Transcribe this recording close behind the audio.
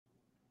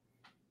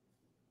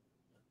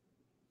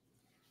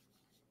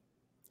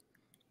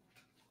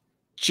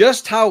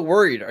Just how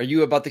worried are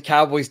you about the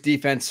Cowboys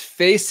defense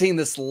facing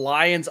this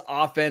Lions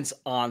offense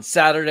on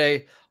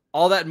Saturday?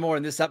 All that and more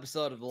in this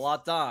episode of the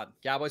Locked On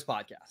Cowboys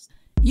podcast.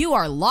 You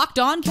are Locked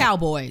On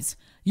Cowboys,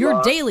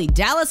 your daily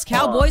Dallas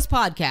Cowboys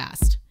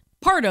podcast.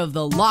 Part of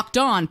the Locked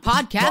On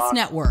Podcast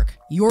Network,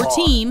 your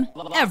team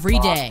every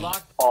day.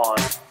 Locked On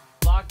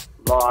Cowboys.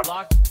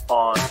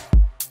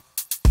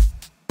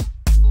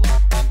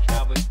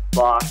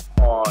 Locked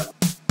On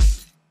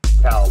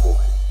Cowboys.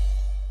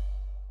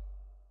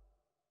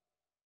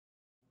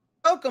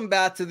 Welcome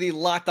back to the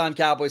Locked On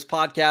Cowboys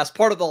podcast,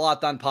 part of the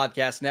Locked On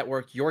Podcast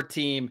Network, your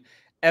team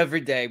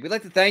every day. We'd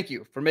like to thank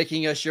you for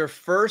making us your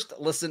first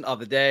listen of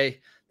the day.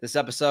 This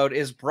episode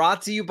is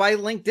brought to you by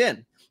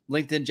LinkedIn.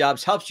 LinkedIn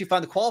Jobs helps you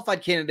find the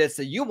qualified candidates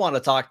that you want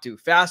to talk to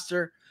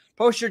faster.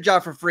 Post your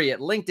job for free at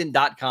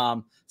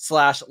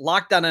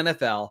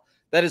linkedin.com/LockedOnNFL.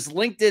 That is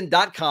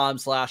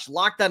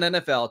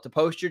linkedin.com/LockedOnNFL to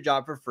post your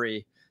job for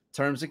free.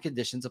 Terms and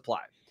conditions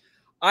apply.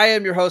 I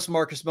am your host,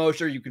 Marcus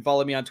Mosher. You can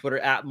follow me on Twitter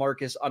at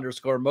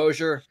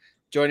Marcus_Mosher.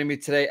 Joining me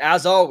today,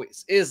 as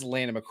always, is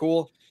Landon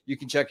McCool. You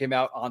can check him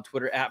out on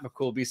Twitter at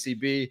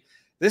McCoolBCB.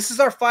 This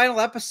is our final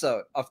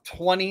episode of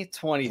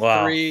 2023.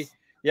 Wow.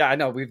 Yeah, I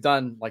know. We've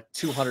done like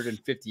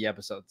 250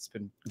 episodes. It's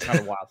been kind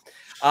of wild.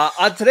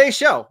 On today's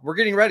show, we're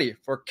getting ready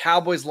for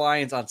Cowboys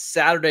Lions on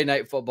Saturday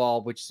Night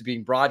Football, which is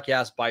being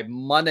broadcast by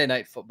Monday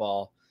Night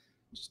Football.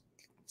 It's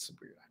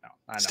weird. I know.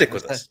 Stick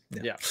with us.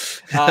 Yeah.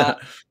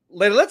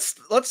 Later,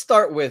 let's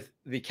start with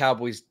the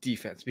Cowboys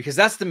defense, because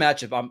that's the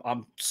matchup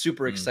I'm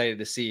super excited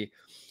to see.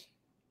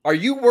 Are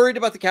you worried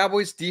about the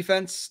Cowboys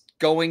defense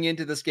going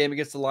into this game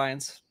against the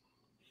Lions?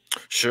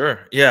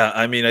 Sure. Yeah.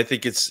 I mean, I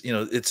think it's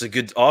a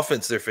good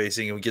offense they're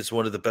facing, and gets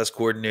one of the best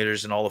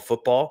coordinators in all of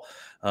football.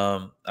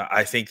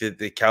 I think that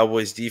the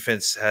Cowboys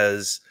defense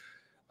has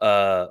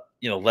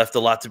left a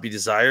lot to be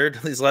desired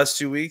these last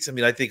 2 weeks. I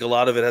mean, I think a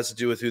lot of it has to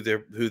do with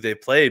who they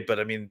played, but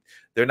I mean,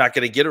 they're not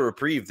going to get a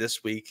reprieve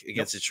this week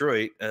against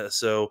Detroit.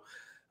 So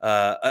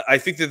I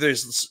think that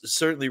there's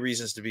certainly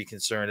reasons to be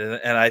concerned.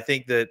 And I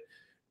think that,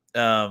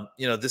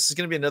 this is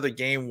going to be another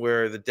game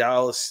where the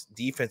Dallas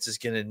defense is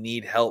going to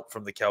need help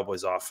from the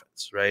Cowboys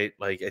offense, right?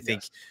 Like, I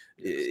think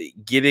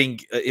getting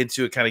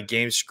into a kind of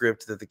game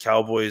script that the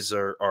Cowboys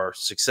are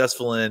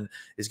successful in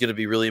is going to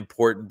be really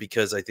important,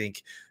 because I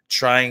think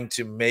trying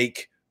to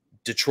make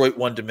Detroit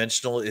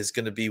one-dimensional is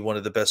going to be one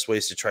of the best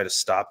ways to try to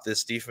stop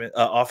this defense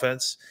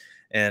offense.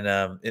 And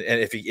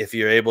if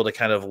you're able to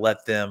kind of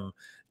let them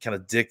kind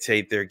of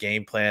dictate their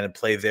game plan and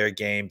play their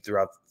game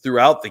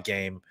throughout the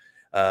game,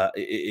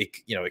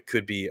 it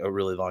could be a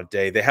really long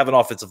day. They have an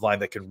offensive line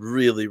that can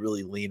really,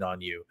 really lean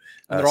on you.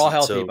 And they're all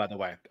healthy, by the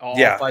way. All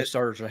five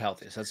starters are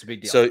healthy, so that's a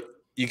big deal. So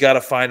you got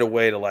to find a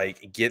way to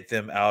like get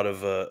them out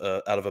of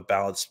a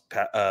balanced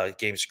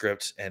game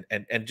script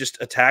and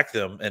just attack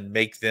them and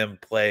make them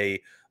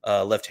play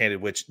left-handed,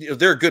 which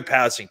they're a good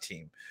passing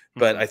team.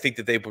 But I think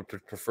that they would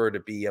prefer to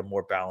be a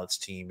more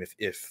balanced team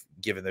if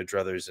given their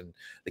druthers, and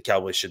the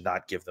Cowboys should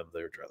not give them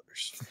their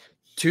druthers.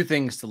 Two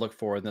things to look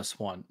for in this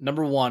one.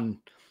 Number one,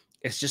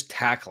 it's just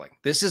tackling.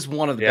 This is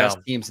one of the best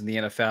teams in the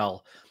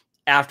NFL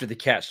after the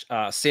catch.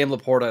 Sam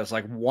Laporta is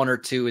like 1 or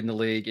 2 in the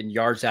league in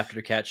yards after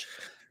the catch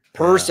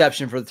per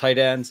reception for the tight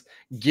ends.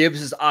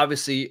 Gibbs is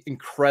obviously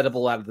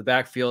incredible out of the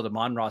backfield.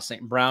 Amon-Ra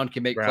St. Brown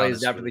can make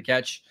plays after the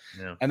catch.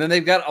 Yeah. And then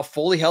they've got a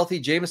fully healthy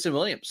Jameson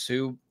Williams,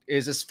 who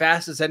is as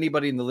fast as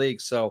anybody in the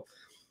league. So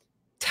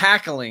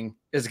tackling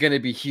is going to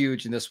be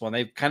huge in this one.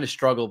 They've kind of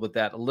struggled with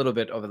that a little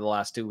bit over the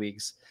last 2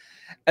 weeks.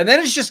 And then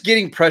it's just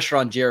getting pressure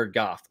on Jared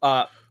Goff.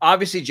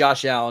 Obviously,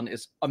 Josh Allen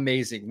is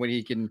amazing when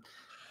he can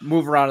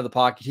move around in the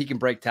pocket. He can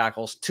break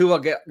tackles. Tua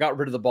got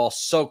rid of the ball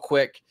so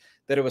quick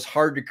that it was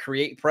hard to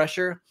create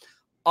pressure.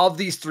 Of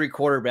these 3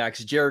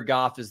 quarterbacks, Jared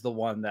Goff is the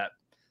one that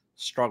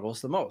struggles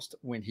the most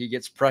when he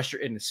gets pressure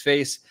in his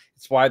face.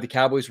 It's why the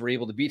Cowboys were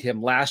able to beat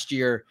him last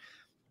year.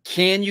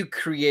 Can you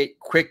create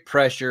quick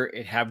pressure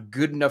and have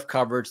good enough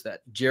coverage that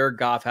Jared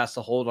Goff has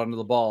to hold onto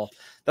the ball?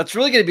 That's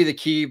really going to be the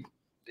key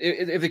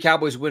if the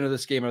Cowboys win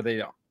this game or they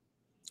don't.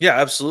 Yeah,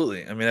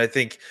 absolutely. I mean, I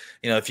think,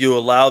 if you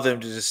allow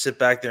them to just sit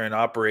back there and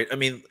operate, I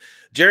mean,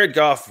 Jared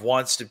Goff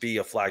wants to be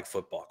a flag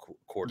football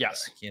quarterback.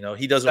 Yes.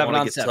 He doesn't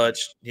want to get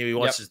touched. He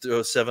wants to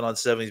throw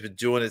 7-on-7. He's been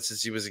doing it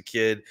since he was a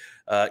kid.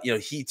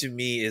 He, to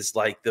me, is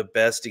like the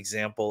best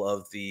example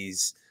of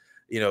these,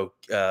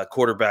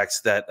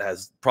 quarterbacks that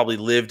has probably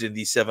lived in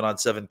these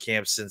 7-on-7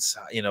 camps since,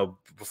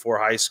 before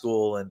high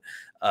school. And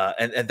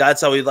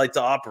that's how he'd like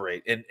to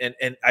operate.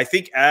 And I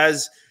think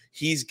as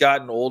he's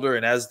gotten older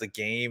and as the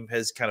game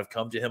has kind of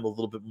come to him a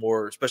little bit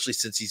more, especially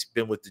since he's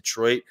been with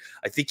Detroit,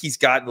 I think he's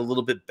gotten a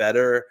little bit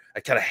better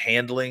at kind of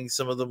handling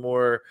some of the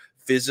more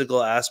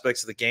physical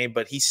aspects of the game,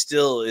 but he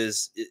still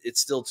is, it's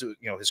still to,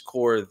 his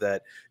core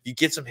that you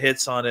get some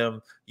hits on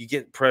him, you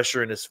get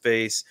pressure in his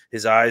face,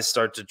 his eyes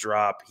start to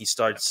drop. He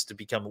starts to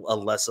become a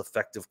less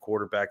effective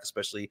quarterback,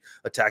 especially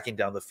attacking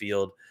down the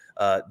field.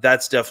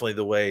 That's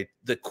definitely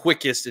the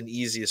quickest and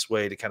easiest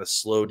way to kind of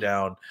slow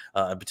down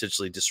and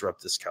potentially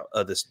disrupt this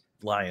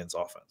Lions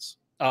offense.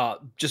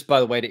 Just by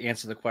the way, to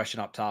answer the question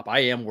up top, I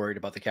am worried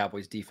about the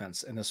Cowboys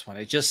defense in this one.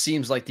 It just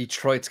seems like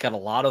Detroit's got a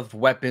lot of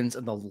weapons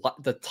and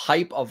the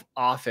type of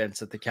offense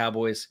that the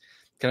Cowboys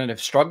kind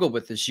of struggled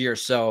with this year.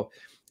 So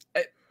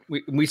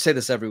we say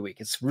this every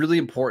week. It's really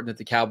important that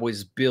the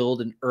Cowboys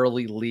build an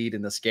early lead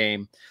in this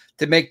game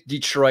to make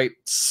Detroit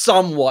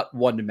somewhat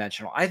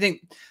one-dimensional. I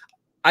think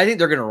they're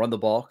going to run the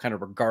ball kind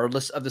of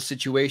regardless of the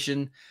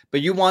situation,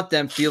 but you want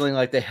them feeling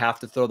like they have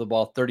to throw the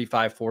ball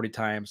 35, 40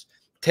 times,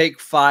 take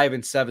 5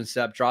 and 7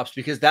 step drops,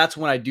 because that's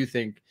when I do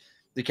think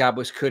the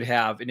Cowboys could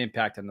have an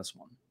impact on this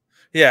one.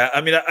 Yeah, I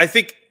mean, I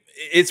think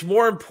it's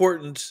more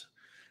important.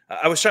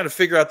 I was trying to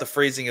figure out the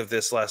phrasing of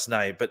this last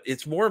night, but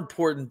it's more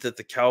important that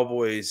the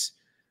Cowboys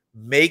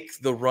make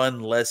the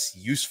run less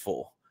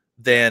useful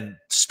than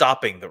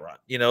stopping the run.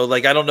 You know,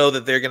 like, I don't know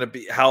that they're going to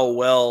be how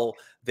well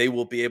they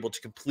will be able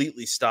to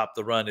completely stop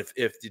the run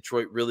if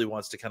Detroit really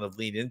wants to kind of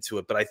lean into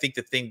it. But I think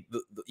the thing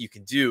that you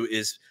can do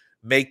is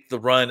make the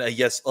run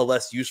a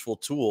less useful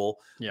tool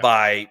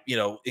by, you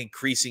know,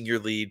 increasing your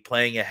lead,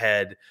 playing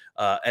ahead,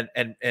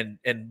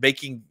 and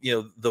making, you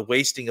know, the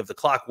wasting of the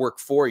clock work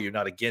for you,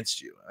 not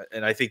against you.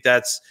 And I think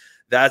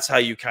that's how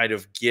you kind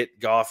of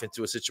get Goff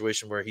into a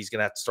situation where he's going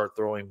to have to start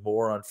throwing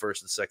more on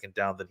first and second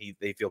down than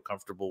they feel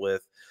comfortable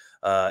with.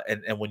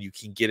 And when you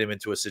can get him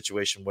into a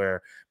situation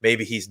where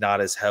maybe he's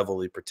not as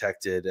heavily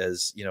protected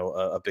as, you know,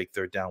 a big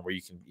third down where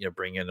you can, you know,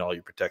 bring in all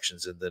your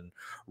protections and then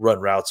run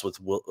routes with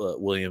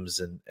Williams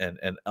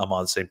and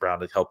Amon St. Brown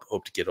to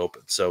hope to get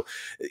open. So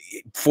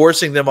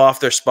forcing them off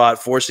their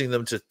spot, forcing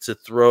them to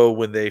throw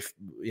when they,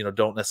 you know,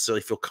 don't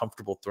necessarily feel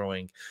comfortable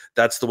throwing.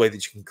 That's the way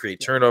that you can create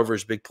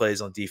turnovers, big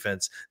plays on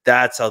defense.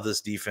 That's how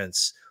this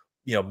defense,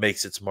 you know,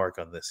 makes its mark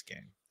on this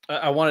game.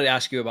 I wanted to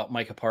ask you about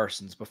Micah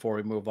Parsons before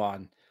we move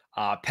on.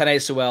 Penei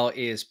Sewell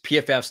is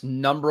PFF's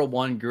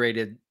 #1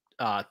 graded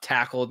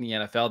tackle in the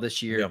NFL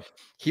this year. Yeah.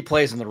 He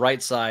plays on the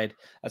right side.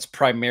 That's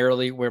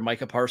primarily where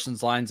Micah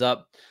Parsons lines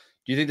up.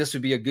 Do you think this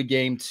would be a good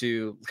game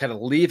to kind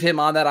of leave him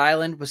on that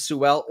island with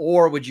Sewell,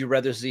 or would you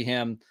rather see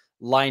him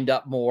lined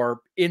up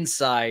more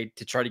inside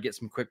to try to get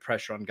some quick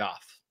pressure on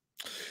Goff?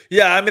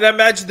 Yeah, I mean, I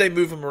imagine they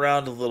move him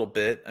around a little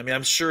bit. I mean,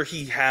 I'm sure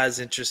he has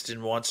interest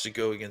and wants to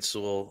go against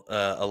Sewell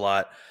a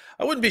lot.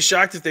 I wouldn't be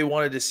shocked if they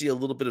wanted to see a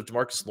little bit of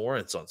DeMarcus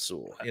Lawrence on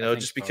Sewell, you know,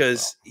 just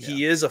because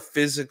he is a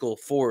physical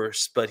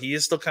force, but he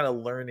is still kind of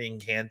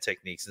learning hand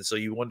techniques. And so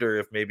you wonder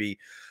if maybe,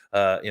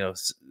 you know,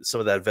 some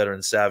of that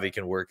veteran savvy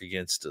can work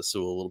against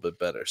Sewell a little bit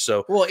better.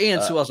 So, well,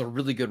 and Sewell's a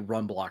really good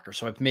run blocker.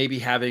 So if maybe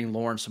having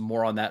Lawrence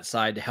more on that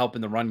side to help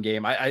in the run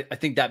game, I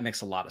think that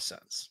makes a lot of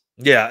sense.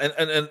 Yeah.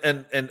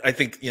 And I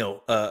think, you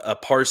know, a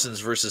Parsons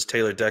versus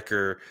Taylor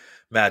Decker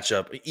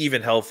matchup,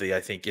 even healthy, I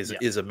think is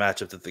a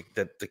matchup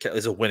that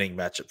is a winning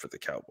matchup for the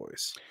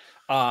Cowboys.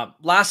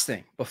 Last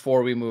thing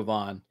before we move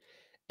on,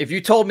 if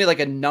you told me like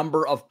a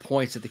number of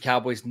points that the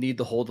Cowboys need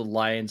to hold the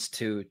Lions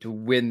to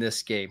win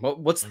this game,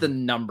 what's the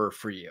number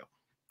for you?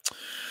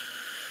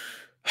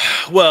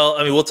 Well,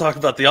 I mean, we'll talk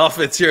about the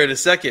offense here in a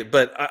second,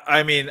 but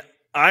I mean,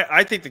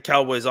 I think the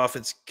Cowboys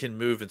offense can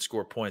move and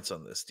score points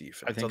on this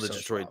defense, on the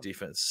Detroit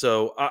defense.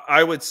 So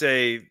I would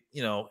say,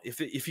 you know,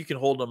 if you can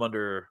hold them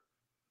under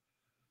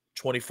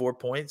 24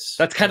 points.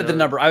 That's kind of the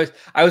number. I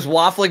was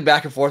waffling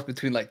back and forth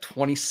between like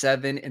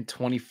 27 and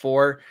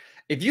 24.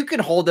 If you can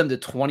hold them to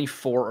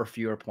 24 or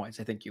fewer points,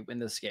 I think you win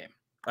this game.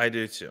 I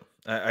do too.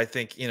 I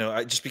think, you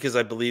know, just because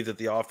I believe that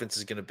the offense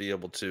is going to be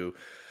able to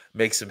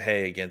make some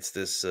hay against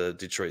this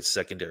Detroit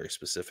secondary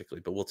specifically,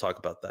 but we'll talk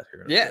about that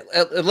here.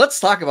 Let's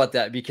talk about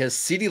that, because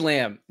CeeDee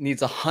Lamb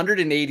needs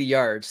 180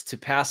 yards to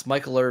pass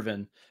Michael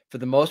Irvin for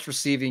the most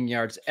receiving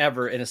yards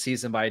ever in a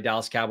season by a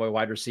Dallas Cowboy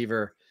wide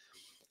receiver.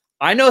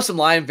 I know some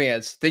Lion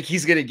fans think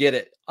he's going to get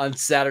it on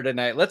Saturday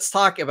night. Let's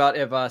talk about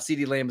if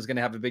CeeDee Lamb is going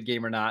to have a big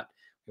game or not.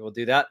 We will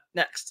do that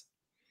next.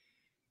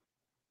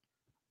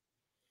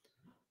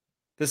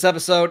 This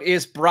episode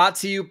is brought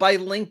to you by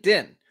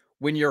LinkedIn.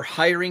 When you're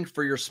hiring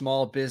for your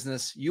small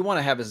business, you want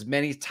to have as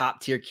many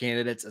top-tier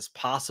candidates as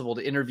possible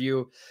to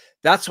interview.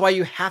 That's why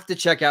you have to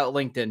check out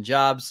LinkedIn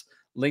Jobs.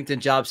 LinkedIn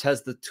Jobs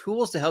has the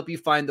tools to help you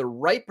find the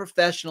right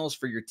professionals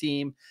for your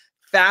team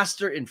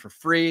faster and for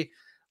free.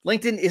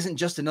 LinkedIn isn't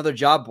just another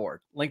job board.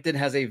 LinkedIn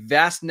has a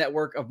vast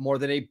network of more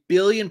than 1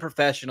 billion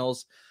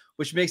professionals,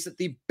 which makes it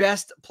the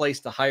best place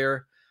to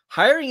hire.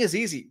 Hiring is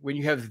easy when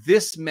you have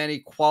this many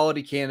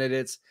quality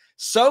candidates.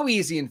 So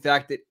easy, in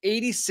fact, that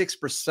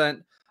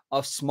 86%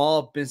 of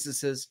small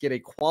businesses get a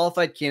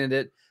qualified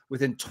candidate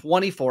within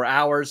 24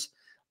 hours.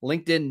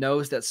 LinkedIn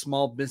knows that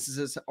small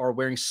businesses are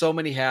wearing so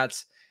many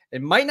hats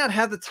and might not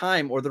have the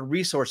time or the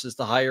resources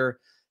to hire.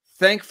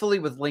 Thankfully,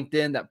 with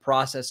LinkedIn, that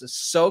process is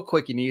so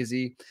quick and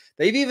easy.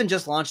 They've even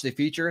just launched a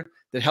feature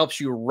that helps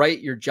you write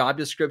your job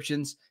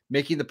descriptions,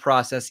 making the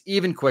process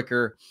even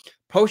quicker.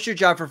 Post your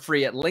job for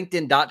free at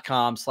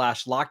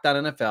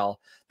linkedin.com/LockedOnNFL.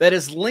 That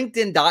is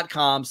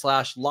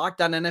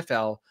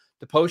linkedin.com/LockedOnNFL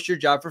to post your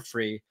job for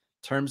free.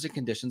 Terms and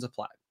conditions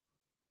apply.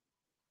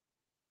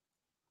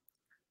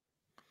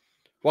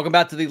 Welcome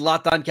back to the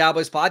Locked On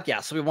Cowboys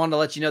podcast. So we wanted to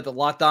let you know that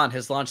Locked On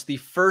has launched the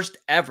first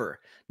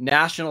ever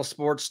national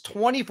sports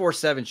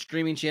 24/7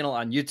 streaming channel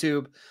on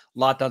YouTube.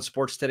 Locked On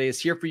Sports Today is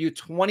here for you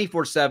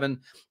 24/7,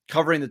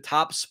 covering the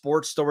top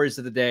sports stories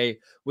of the day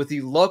with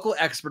the local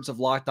experts of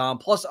Locked On,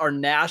 plus our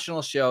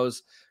national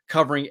shows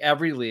covering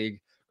every league.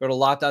 Go to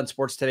Locked On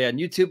Sports Today on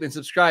YouTube and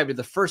subscribe to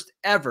the first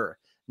ever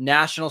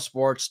national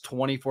sports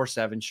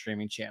 24/7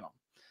 streaming channel.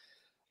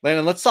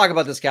 Landon, let's talk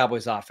about this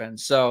Cowboys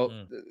offense.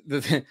 So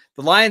the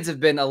Lions have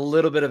been a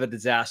little bit of a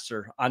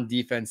disaster on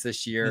defense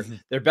this year.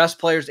 Their best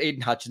player is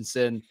Aiden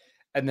Hutchinson,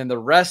 and then the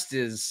rest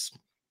is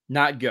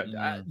not good.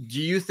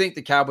 Do you think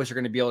the Cowboys are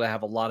going to be able to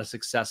have a lot of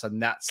success on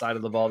that side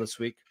of the ball this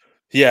week?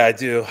 Yeah, I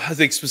do. I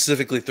think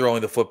specifically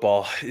throwing the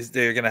football is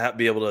they're going to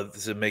be able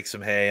to make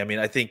some hay. I mean,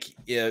 I think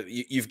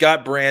you've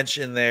got Branch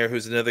in there,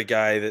 who's another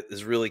guy that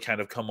has really kind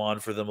of come on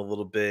for them a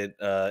little bit.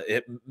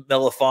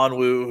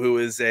 Melifonwu, who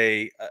is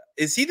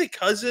is he the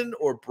cousin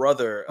or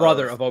brother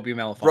of Obi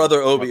Melifonwu?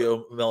 Brother Obi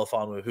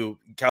Melifonwu, who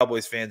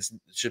Cowboys fans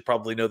should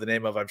probably know the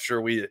name of. I'm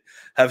sure we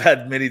have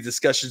had many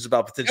discussions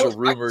about potential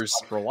rumors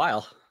for a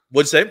while.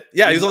 What'd you say?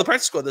 Yeah, he was on the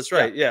practice squad. That's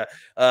right. Yeah,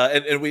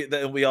 and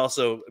we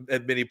also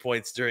at many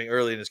points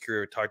early in his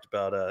career talked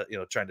about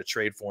trying to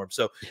trade for him.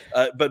 So,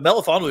 but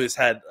Melifonwu has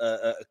had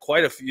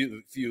quite a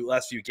few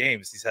last few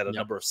games. He's had a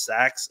number of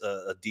sacks,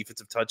 a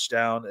defensive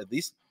touchdown, at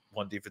least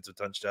one defensive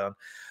touchdown.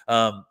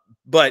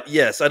 But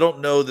yes, I don't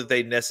know that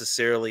they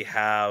necessarily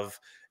have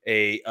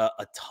a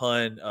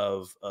ton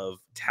of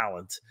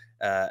talent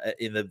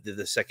in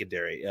the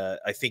secondary.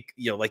 I think,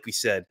 like we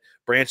said,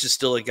 Branch is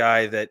still a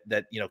guy that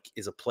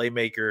is a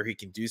playmaker. He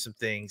can do some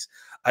things.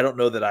 I don't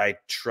know that I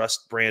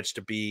trust Branch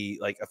to be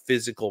like a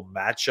physical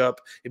matchup.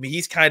 I mean, he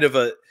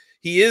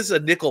is a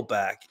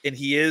nickelback, and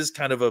he is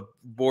kind of a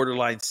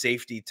borderline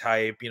safety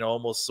type,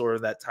 almost sort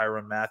of that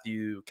Tyrann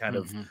Mathieu kind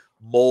of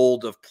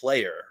mold of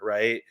player,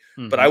 right?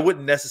 But I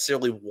wouldn't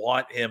necessarily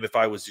want him, if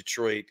I was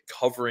Detroit,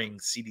 covering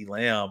CeeDee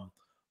Lamb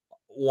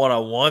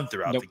one-on-one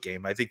throughout the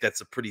game. I think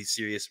that's a pretty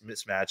serious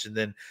mismatch. And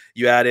then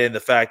you add in the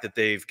fact that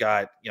they've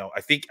got,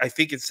 I think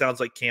it sounds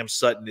like Cam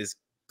Sutton is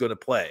going to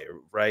play,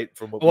 right?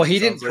 He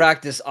didn't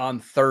practice on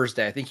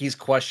Thursday. I think he's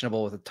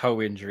questionable with a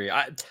toe injury.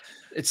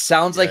 It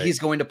sounds like he's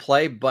going to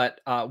play,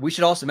 but we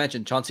should also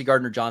mention Chauncey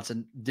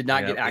Gardner-Johnson did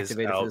not get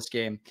activated for this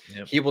game.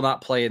 He will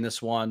not play in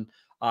this one.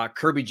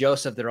 Kirby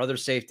Joseph, their other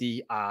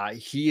safety,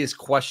 he is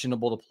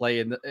questionable to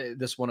play in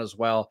this one as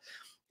well.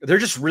 They're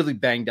just really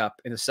banged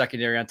up in the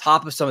secondary on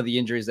top of some of the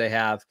injuries they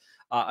have.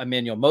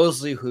 Emmanuel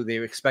Mosley, who they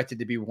expected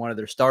to be one of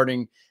their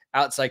starting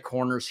outside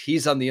corners,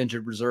 he's on the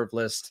injured reserve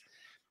list.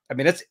 I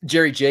mean, it's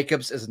Jerry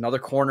Jacobs is another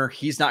corner.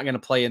 He's not going to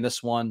play in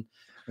this one.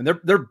 And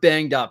they're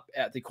banged up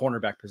at the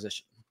cornerback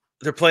position.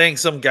 They're playing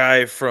some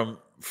guy from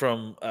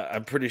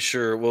I'm pretty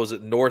sure, what was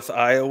it, North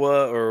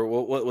Iowa, or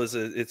what was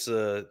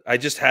it? I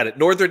just had it.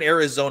 Northern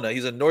Arizona.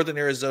 He's a Northern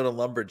Arizona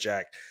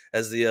lumberjack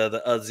as the other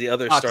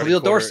starting Khalil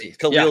Dorsey.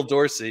 Khalil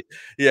Dorsey.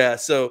 Yeah.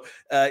 So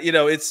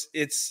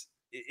it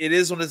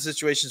is one of the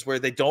situations where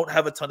they don't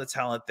have a ton of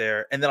talent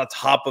there, and then on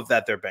top of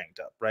that, they're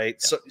banged up, right?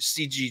 Yeah. So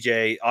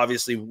CGJ,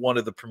 obviously one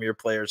of the premier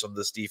players on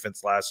this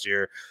defense last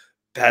year,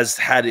 has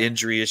had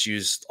injury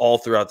issues all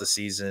throughout the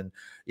season.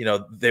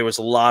 There was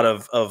a lot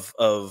of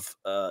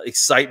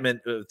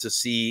excitement to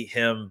see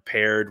him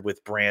paired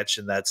with Branch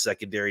in that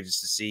secondary,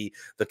 just to see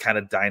the kind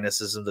of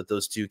dynamism that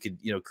those two could,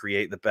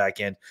 create in the back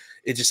end.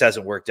 It just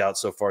hasn't worked out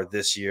so far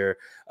this year.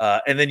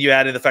 And then you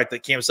add in the fact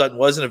that Cam Sutton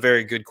wasn't a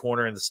very good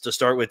corner to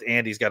start with,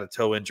 and he's got a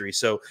toe injury.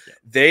 So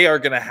they are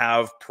going to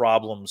have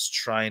problems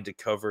trying to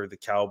cover the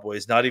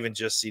Cowboys, not even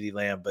just CeeDee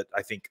Lamb, but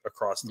I think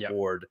across the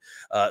board.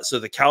 So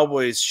the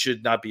Cowboys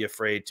should not be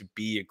afraid to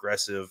be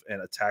aggressive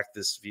and attack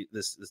this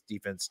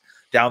defense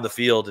down the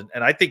field,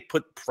 and I think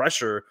put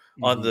pressure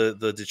on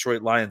the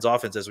Detroit Lions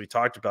offense, as we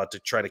talked about, to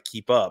try to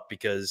keep up,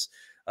 because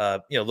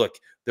look,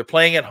 they're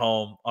playing at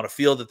home on a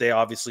field that they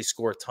obviously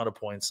score a ton of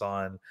points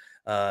on.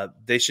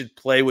 They should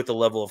play with a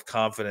level of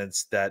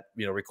confidence that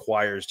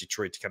requires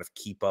Detroit to kind of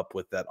keep up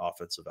with that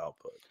offensive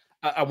output.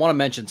 I want to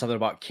mention something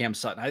about Cam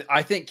Sutton.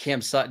 I think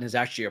Cam Sutton is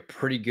actually a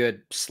pretty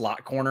good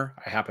slot corner.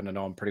 I happen to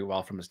know him pretty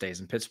well from his days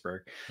in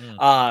Pittsburgh.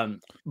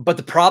 But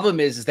the problem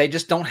is they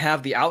just don't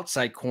have the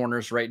outside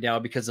corners right now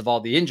because of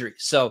all the injuries.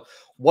 So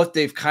what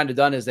they've kind of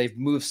done is they've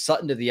moved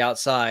Sutton to the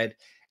outside,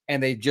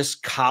 and they've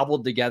just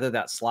cobbled together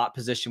that slot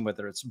position,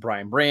 whether it's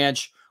Brian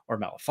Branch or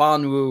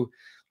Melifonwu.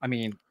 I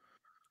mean,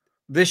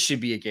 this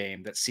should be a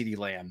game that CeeDee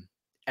Lamb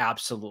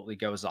absolutely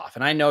goes off.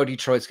 And I know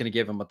Detroit's going to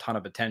give him a ton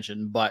of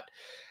attention, but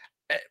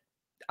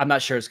I'm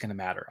not sure it's going to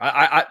matter.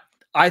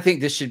 I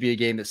think this should be a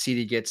game that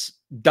CeeDee gets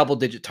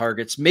double-digit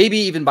targets, maybe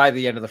even by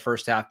the end of the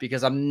first half,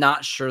 because I'm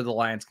not sure the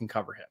Lions can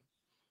cover him.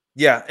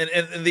 Yeah,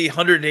 and the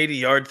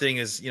 180-yard thing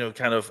is,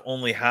 kind of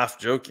only half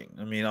joking.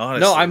 I mean,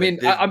 honestly. No, I mean,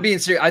 I'm being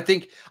serious.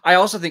 I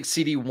also think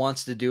CeeDee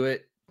wants to do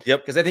it.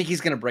 Yep. Because I think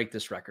he's going to break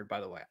this record, by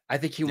the way. I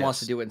think he wants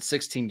to do it in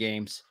 16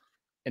 games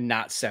and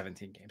not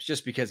 17 games,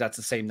 just because that's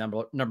the same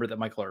number that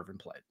Michael Irvin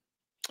played.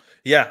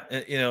 Yeah,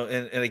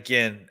 and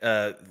again,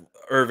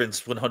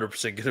 Irvin's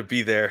 100% going to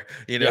be there,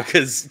 Yeah.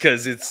 because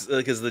because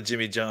of the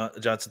Jimmy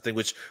Johnson thing,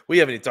 which we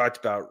haven't even talked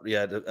about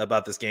yet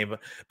about this game.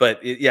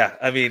 But yeah,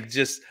 I mean,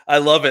 just I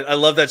love it. I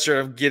love that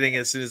shirt. I'm getting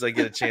as soon as I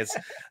get a chance.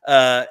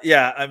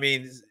 Yeah, I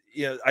mean,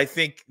 I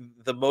think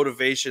the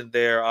motivation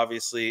there,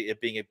 obviously,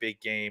 it being a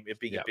big game,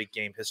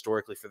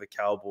 historically for the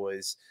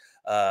Cowboys.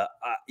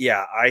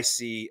 Yeah, I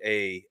see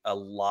a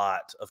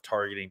lot of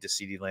targeting to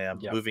CeeDee Lamb,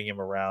 Yep. moving him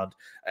around,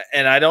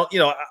 and I don't,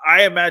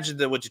 I imagine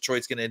that what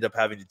Detroit's going to end up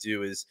having to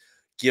do is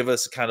give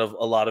us kind of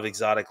a lot of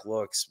exotic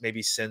looks,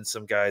 maybe send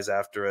some guys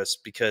after us,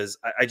 because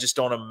I just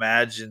don't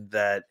imagine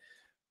that,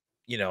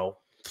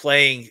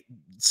 playing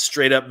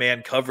straight up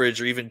man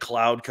coverage or even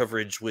cloud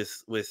coverage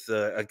with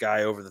a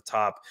guy over the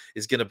top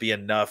is going to be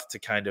enough to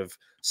kind of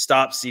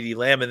stop CeeDee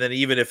Lamb. And then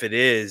even if it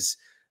is,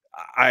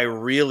 I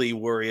really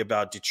worry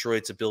about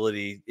Detroit's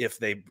ability if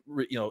they,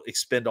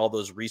 expend all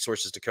those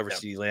resources to cover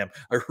CeeDee Lamb.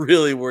 I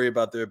really worry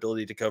about their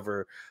ability to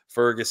cover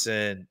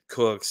Ferguson,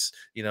 Cooks,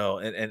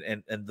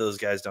 and those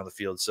guys down the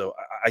field. So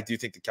I do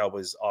think the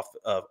Cowboys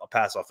a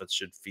pass offense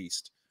should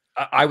feast.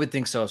 I would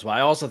think so as well.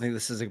 I also think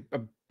this is a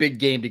big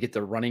game to get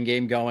the running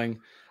game going.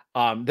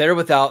 They're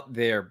without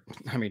their,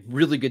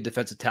 really good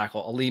defensive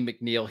tackle, Ali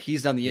McNeil.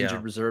 He's on the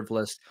injured reserve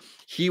list.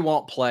 He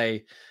won't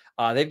play.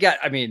 They've got,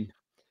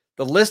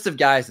 the list of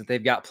guys that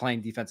they've got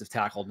playing defensive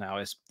tackle now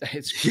it's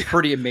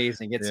pretty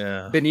amazing. It's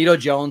Benito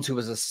Jones, who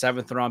was a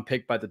 7th round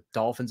pick by the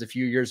Dolphins a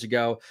few years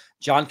ago.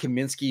 John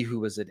Kaminsky, who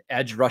was an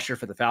edge rusher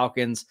for the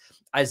Falcons.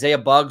 Isaiah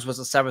Buggs was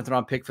a 7th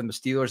round pick from the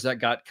Steelers that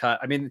got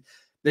cut.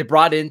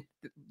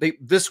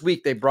 This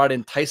week they brought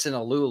in Tyson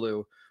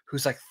Alulu,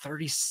 who's like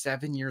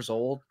 37 years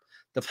old,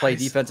 to play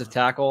defensive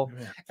tackle.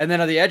 Yeah. And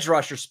then on the edge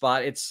rusher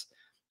spot,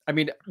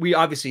 we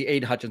obviously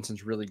Aiden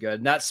Hutchinson's really good.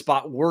 And that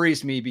spot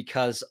worries me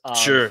because of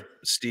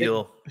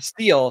Steele,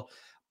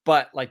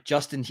 but like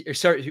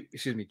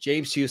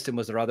James Houston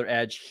was their other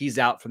edge. He's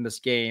out from this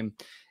game.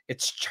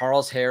 It's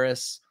Charles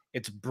Harris.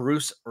 It's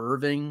Bruce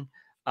Irving,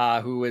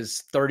 who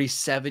is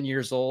 37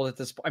 years old at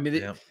this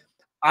point.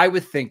 I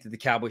would think that the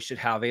Cowboys should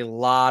have a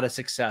lot of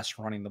success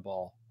running the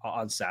ball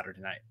on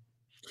Saturday night.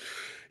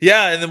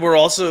 Yeah, and then we're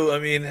also,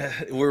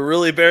 we're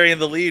really burying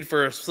the lead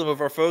for some of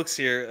our folks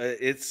here.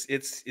 It's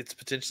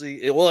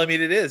potentially,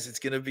 it is. It's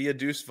going to be a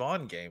Deuce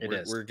Vaughn game.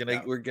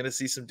 We're gonna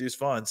see some Deuce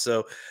Vaughn.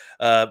 So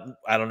I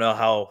don't know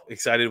how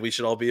excited we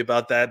should all be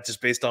about that,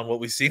 just based on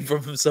what we've seen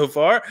from him so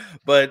far.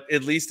 But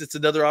at least it's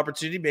another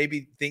opportunity.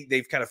 Maybe think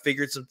they've kind of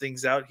figured some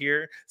things out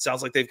here.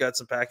 Sounds like they've got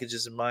some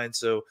packages in mind.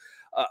 So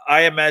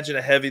I imagine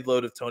a heavy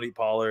load of Tony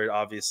Pollard,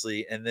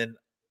 obviously, and then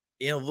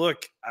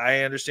look,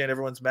 I understand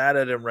everyone's mad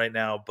at him right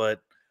now, but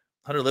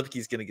Hunter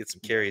Lipke's going to get some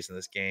carries in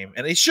this game,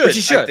 and he should.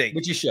 I think.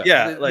 Which he should.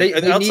 Yeah,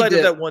 outside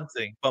of that one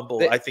thing,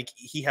 Bumble, I think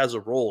he has a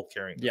role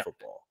carrying the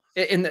football.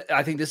 And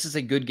I think this is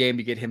a good game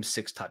to get him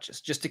 6 touches,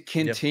 just to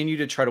continue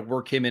to try to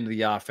work him into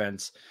the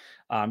offense,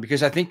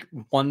 because I think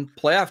when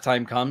playoff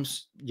time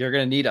comes, you're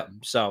going to need him.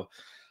 So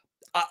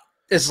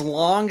as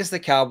long as the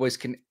Cowboys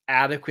can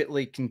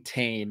adequately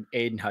contain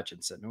Aiden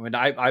Hutchinson, and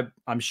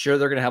I'm sure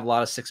they're going to have a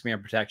lot of 6-man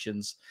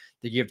protections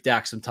to give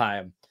Dak some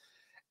time.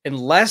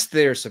 Unless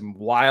there's some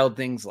wild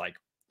things like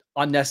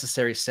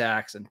unnecessary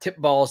sacks and tip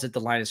balls at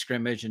the line of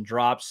scrimmage and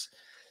drops,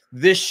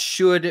 this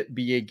should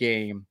be a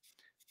game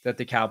that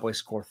the Cowboys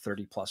score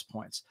 30+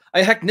 points.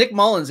 Heck, Nick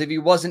Mullins, if he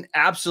wasn't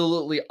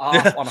absolutely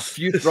off on a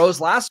few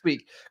throws last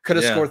week, could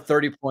have scored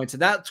 30 points.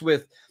 And that's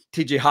with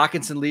TJ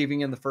Hawkinson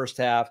leaving in the first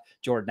half,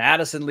 Jordan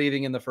Addison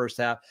leaving in the first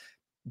half.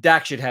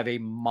 Dak should have a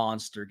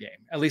monster game.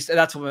 At least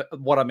that's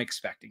what I'm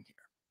expecting here.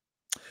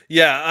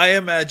 Yeah, I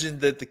imagine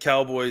that the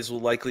Cowboys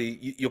will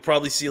you'll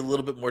probably see a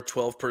little bit more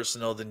 12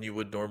 personnel than you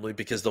would normally,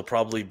 because they'll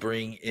probably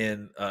bring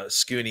in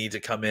Scooney to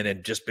come in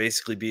and just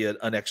basically be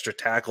an extra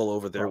tackle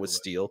over there with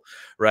Steele,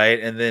 right?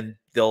 And then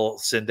they'll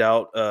send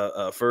out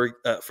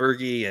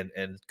Fergie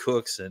and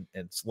Cooks and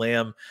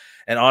Lamb.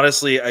 And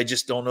honestly, I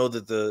just don't know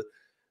that the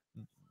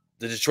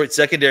Detroit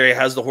secondary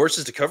has the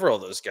horses to cover all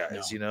those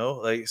guys,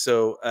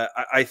 So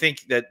I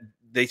think that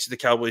the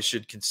Cowboys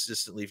should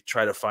consistently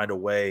try to find a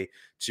way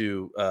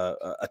to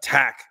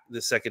attack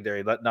the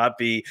secondary, not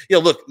be,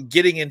 look,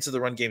 getting into the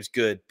run game is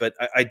good, but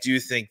I do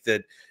think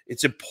that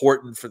it's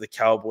important for the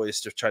Cowboys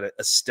to try to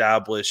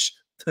establish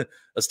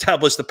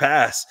the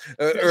pass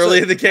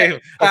early in the game.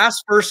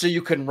 Pass first so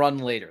you can run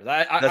later.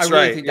 I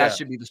really think that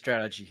should be the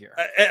strategy here.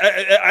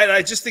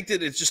 I just think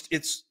that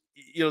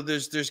you're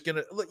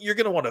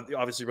going to want to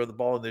obviously run the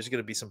ball, and there's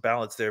going to be some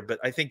balance there, but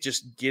I think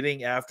just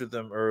getting after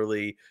them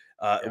early,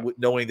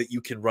 knowing that you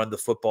can run the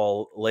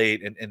football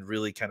late and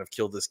really kind of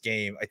kill this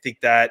game. I think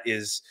that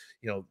is,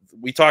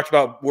 we talked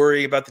about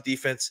worrying about the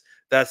defense.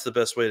 That's the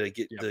best way to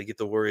get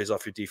the worries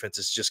off your defense,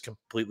 is just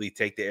completely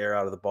take the air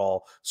out of the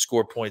ball,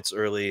 score points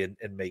early,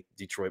 and make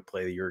Detroit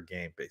play your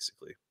game,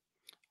 basically.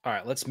 All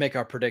right, let's make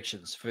our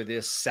predictions for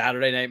this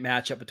Saturday night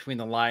matchup between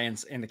the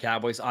Lions and the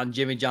Cowboys on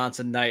Jimmy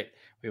Johnson night.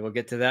 We will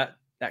get to that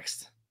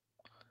next.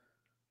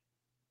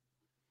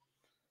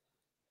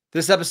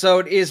 This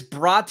episode is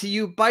brought to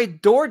you by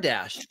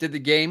DoorDash. Did the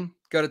game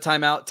go to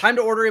timeout. Time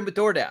to order in with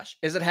DoorDash.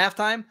 Is it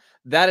halftime?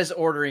 That is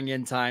ordering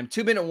in time.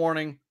 2-minute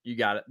warning. You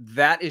got it.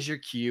 That is your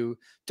cue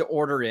to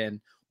order in.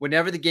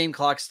 Whenever the game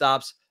clock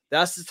stops,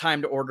 that's the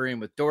time to order in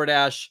with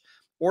DoorDash.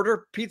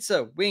 Order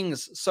pizza,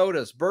 wings,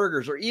 sodas,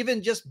 burgers, or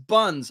even just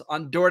buns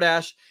on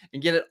DoorDash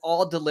and get it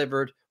all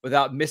delivered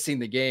without missing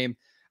the game.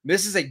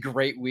 This is a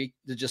great week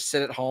to just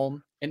sit at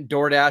home and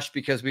DoorDash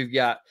because we've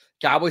got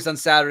Cowboys on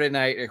Saturday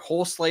night, a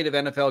whole slate of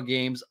NFL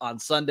games on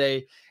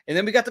Sunday, and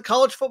then we got the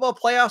college football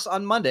playoffs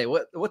on Monday.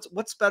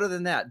 What's better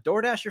than that?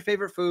 DoorDash your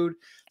favorite food,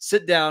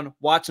 sit down,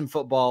 watch some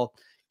football.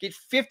 Get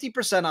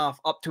 50% off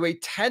up to a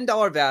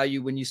 $10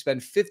 value when you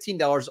spend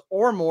 $15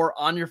 or more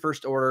on your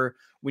first order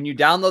when you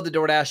download the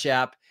DoorDash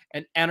app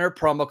and enter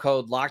promo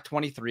code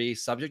LOCK23,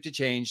 subject to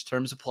change,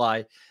 terms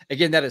apply.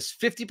 Again, that is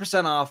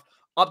 50% off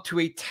up to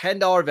a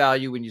 $10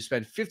 value when you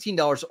spend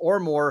 $15 or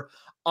more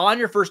on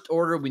your first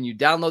order when you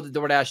download the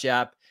DoorDash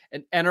app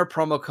and enter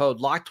promo code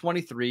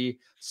LOCK23,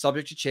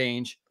 subject to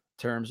change,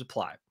 terms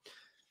apply.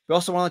 We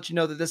also want to let you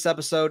know that this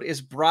episode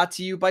is brought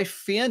to you by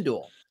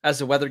FanDuel. As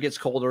the weather gets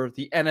colder,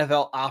 the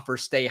NFL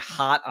offers stay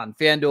hot on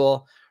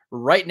FanDuel.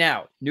 Right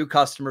now, new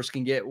customers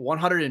can get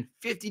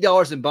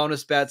 $150 in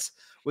bonus bets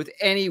with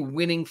any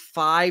winning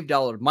 $5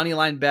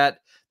 moneyline bet.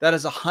 That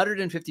is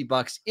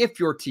 $150 if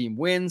your team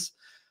wins.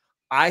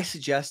 I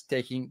suggest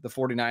taking the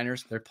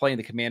 49ers. They're playing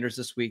the Commanders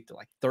this week. They're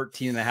like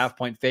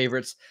 13.5-point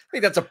favorites. I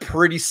think that's a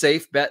pretty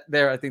safe bet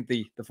there. I think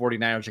the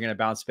 49ers are going to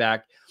bounce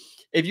back.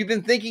 If you've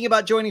been thinking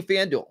about joining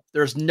FanDuel,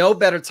 there's no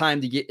better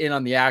time to get in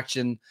on the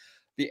action.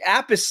 The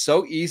app is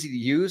so easy to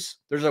use.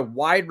 There's a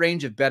wide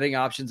range of betting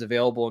options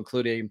available,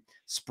 including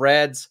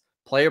spreads,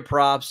 player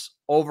props,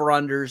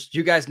 over-unders.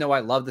 You guys know I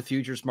love the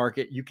futures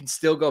market. You can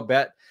still go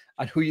bet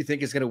on who you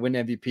think is going to win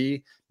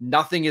MVP.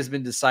 Nothing has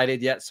been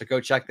decided yet, so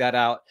go check that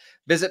out.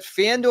 Visit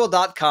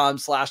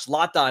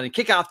FanDuel.com/LockedOn and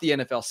kick off the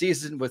NFL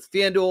season with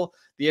FanDuel,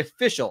 the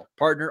official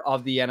partner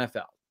of the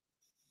NFL.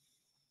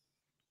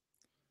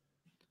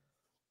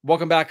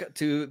 Welcome back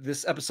to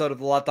this episode of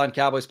the Locked On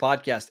Cowboys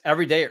podcast.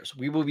 Everydayers,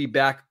 we will be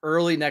back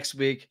early next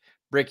week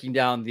breaking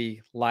down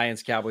the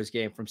Lions-Cowboys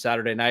game from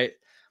Saturday night.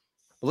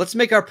 But let's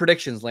make our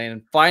predictions,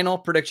 Landon. Final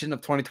prediction of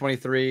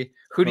 2023.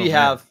 Who do you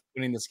have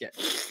winning this game?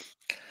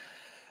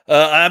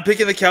 I'm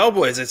picking the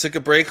Cowboys. I took a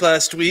break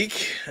last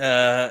week,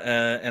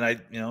 and I,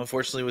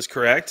 unfortunately was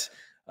correct.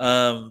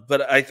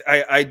 But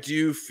I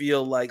do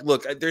feel like,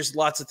 look, there's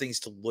lots of things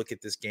to look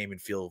at this game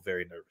and feel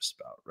very nervous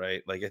about,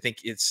 right? Like, I think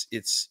it's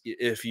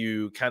if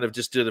you kind of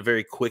just did a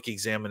very quick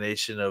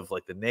examination of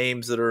like the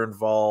names that are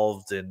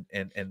involved and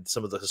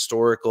some of the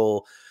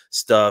historical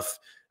stuff,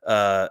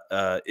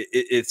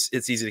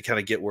 it's easy to kind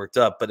of get worked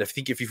up. But I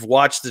think if you've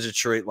watched the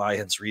Detroit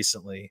Lions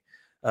recently,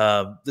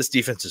 this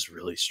defense is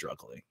really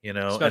struggling,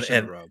 especially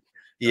on the road.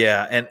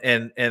 Yeah,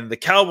 and the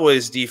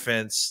Cowboys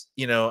defense,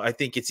 I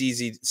think it's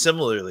easy.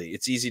 Similarly,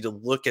 it's easy to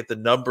look at the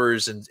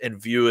numbers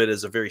and view it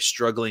as a very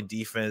struggling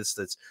defense.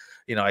 That's,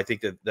 I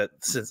think that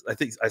since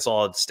I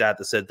saw a stat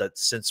that said that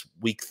since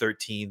week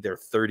 13, they're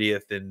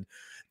 30th in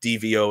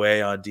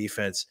DVOA on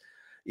defense.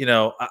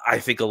 I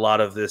think a lot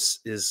of this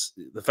is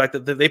the fact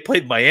that they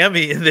played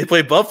Miami and they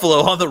played Buffalo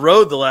on the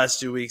road the last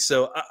 2 weeks.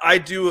 So I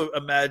do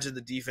imagine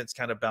the defense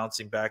kind of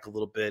bouncing back a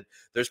little bit.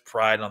 There's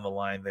pride on the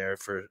line there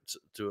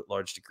to a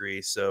large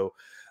degree. So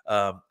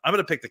I'm going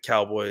to pick the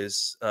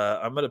Cowboys.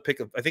 I'm going to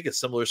pick, I think, a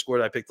similar score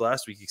that I picked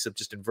last week, except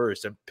just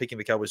inversed. I'm picking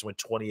the Cowboys to win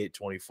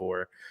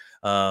 28-24.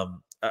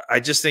 I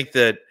just think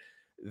that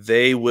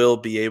they will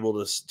be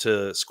able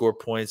to score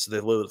points.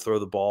 They'll be able to throw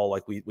the ball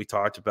like we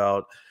talked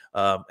about.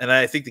 And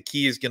I think the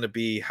key is going to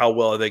be how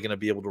well are they going to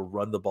be able to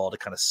run the ball to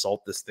kind of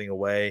salt this thing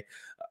away.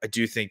 I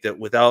do think that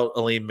without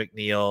Aleem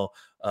McNeil,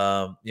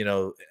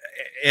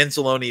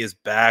 Anzalone is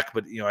back,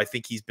 but I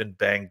think he's been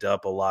banged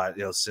up a lot.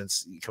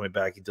 Since coming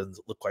back, he doesn't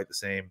look quite the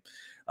same.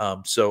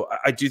 So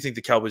I do think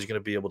the Cowboys are going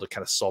to be able to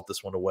kind of salt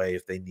this one away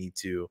if they need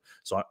to.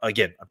 So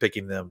again, I'm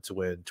picking them to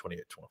win 28-24.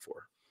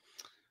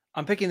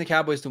 I'm picking the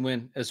Cowboys to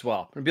win as well.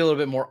 I'm going to be a little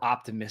bit more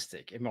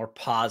optimistic and more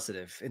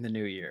positive in the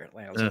new year.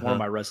 It was one of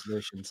my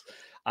resolutions.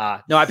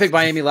 No, I picked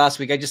Miami last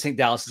week. I just think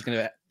Dallas is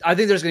I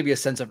think there's going to be a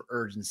sense of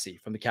urgency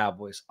from the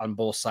Cowboys on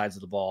both sides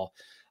of the ball.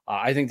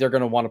 I think they're going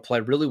to want to play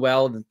really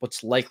well in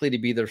what's likely to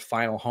be their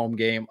final home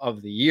game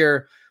of the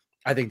year.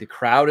 I think the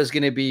crowd is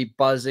going to be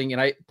buzzing. And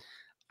I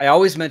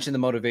always mention the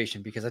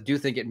motivation because I do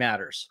think it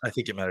matters. I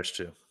think it matters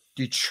too.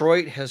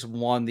 Detroit has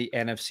won the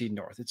NFC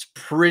North. It's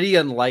pretty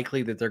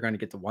unlikely that they're going to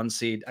get the 1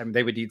 seed. I mean,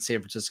 they would need San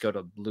Francisco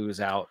to lose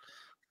out.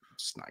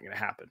 It's not going to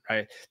happen,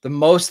 right? The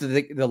most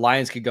that the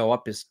Lions could go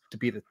up is to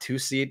be the 2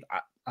 seed.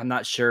 I'm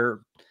not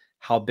sure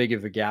how big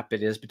of a gap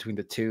it is between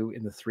the 2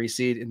 and the 3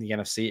 seed in the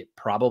NFC. It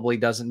probably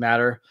doesn't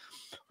matter.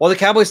 Well, the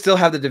Cowboys still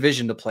have the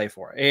division to play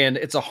for, and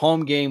it's a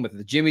home game with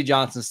the Jimmy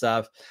Johnson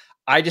stuff.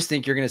 I just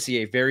think you're going to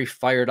see a very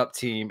fired up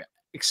team,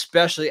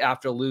 especially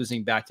after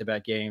losing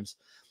back-to-back games.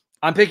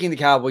 I'm picking the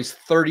Cowboys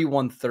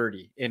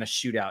 31-30 in a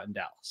shootout in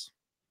Dallas.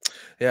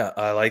 Yeah,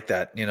 I like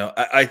that.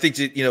 I think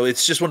that,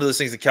 it's just one of those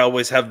things the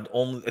Cowboys have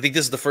only. I think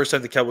this is the first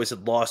time the Cowboys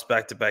had lost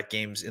back-to-back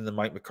games in the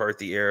Mike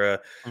McCarthy era.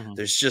 Mhm.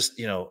 There's just,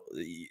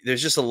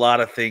 there's just a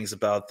lot of things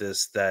about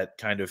this that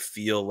kind of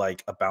feel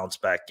like a bounce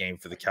back game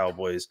for the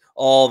Cowboys.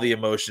 All the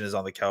emotion is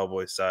on the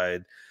Cowboys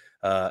side,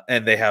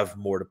 and they have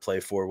more to play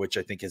for, which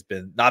I think has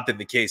not been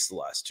the case the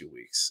last 2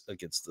 weeks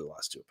against the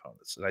last two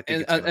opponents. And I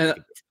think it's gonna make a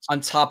difference.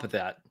 On top of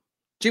that,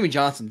 Jimmy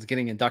Johnson's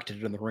getting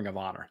inducted in the Ring of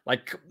Honor.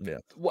 Like, yeah.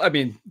 I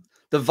mean,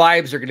 the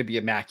vibes are going to be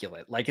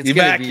immaculate. Like, it's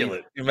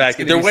immaculate.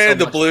 They're wearing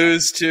the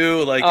blues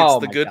too. Like,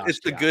 it's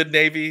the good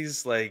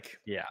navies. Like,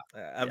 yeah,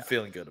 I'm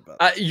feeling good about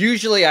it.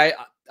 Usually I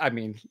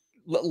mean,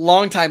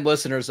 longtime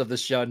listeners of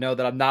this show know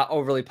that I'm not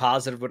overly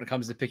positive when it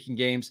comes to picking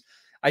games.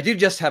 I do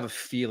just have a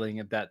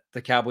feeling that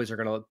the Cowboys are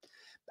going to,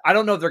 I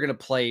don't know if they're going to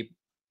play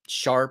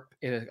sharp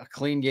in a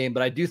clean game,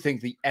 but I do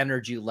think the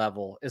energy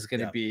level is going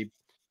to be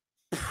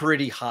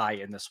pretty high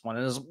in this one.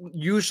 And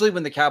usually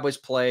when the Cowboys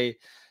play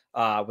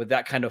with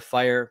that kind of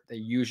fire, they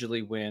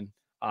usually win.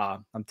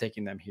 I'm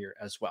taking them here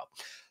as well.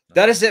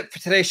 That is it for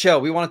today's show.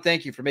 We want to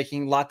thank you for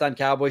making Locked On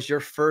Cowboys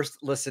your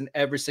first listen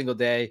every single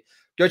day.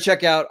 Go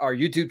check out our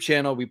YouTube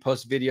channel. We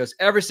post videos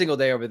every single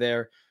day over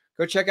there.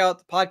 Go check out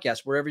the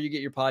podcast wherever you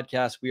get your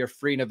podcasts. We are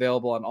free and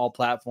available on all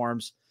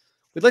platforms.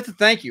 We'd like to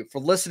thank you for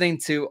listening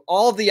to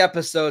all of the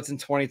episodes in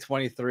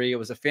 2023. It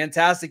was a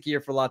fantastic year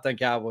for Locked On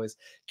Cowboys.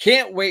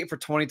 Can't wait for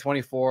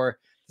 2024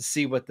 to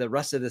see what the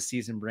rest of the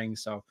season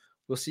brings. So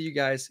we'll see you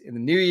guys in the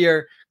new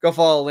year. Go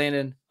follow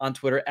Landon on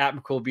Twitter at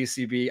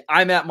McCoolBCB.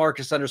 I'm at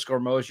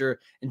Marcus_Mosier.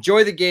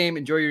 Enjoy the game.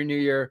 Enjoy your new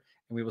year.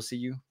 And we will see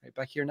you right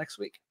back here next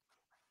week.